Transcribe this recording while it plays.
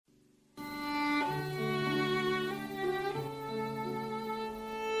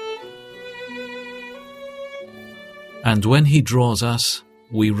and when he draws us,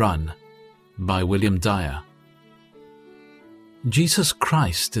 we run, by William Dyer. Jesus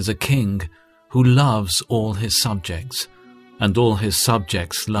Christ is a king who loves all his subjects, and all his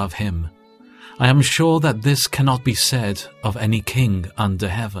subjects love him. I am sure that this cannot be said of any king under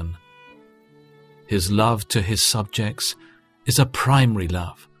heaven. His love to his subjects is a primary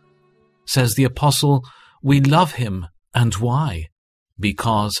love. Says the apostle, we love him, and why?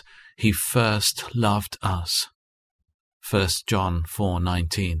 Because he first loved us. 1 John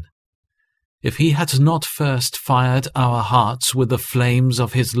 4:19. If he had not first fired our hearts with the flames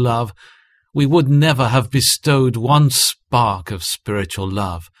of his love, we would never have bestowed one spark of spiritual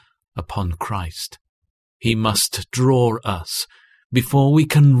love upon Christ. He must draw us before we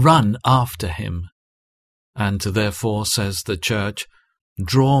can run after him. And therefore, says the Church,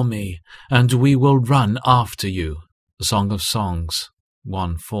 draw me, and we will run after you. Song of Songs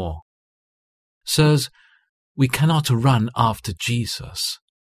 1:4. Sirs, we cannot run after Jesus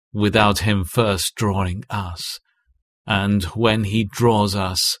without him first drawing us, and when he draws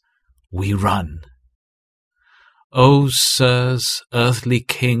us, we run. O sirs, earthly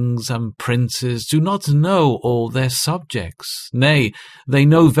kings and princes do not know all their subjects, nay, they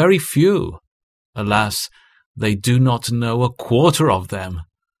know very few. Alas, they do not know a quarter of them.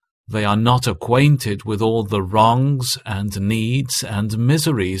 They are not acquainted with all the wrongs and needs and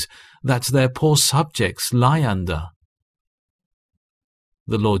miseries that their poor subjects lie under.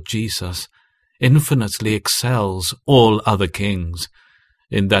 The Lord Jesus infinitely excels all other kings,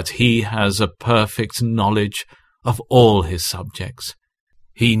 in that he has a perfect knowledge of all his subjects.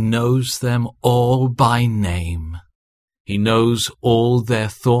 He knows them all by name. He knows all their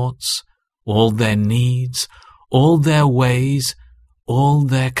thoughts, all their needs, all their ways, all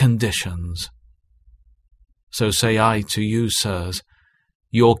their conditions. So say I to you, sirs,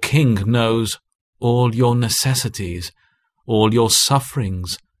 your King knows all your necessities, all your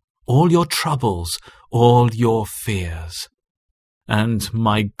sufferings, all your troubles, all your fears. And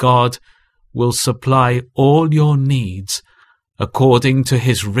my God will supply all your needs according to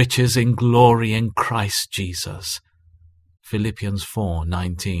his riches in glory in Christ Jesus. Philippians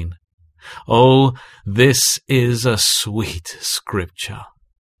 4:19. Oh, this is a sweet scripture.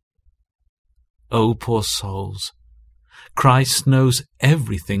 Oh, poor souls, Christ knows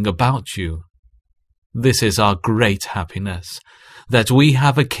everything about you. This is our great happiness, that we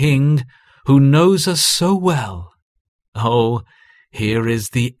have a King who knows us so well. Oh, here is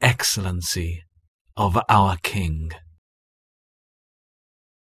the excellency of our King.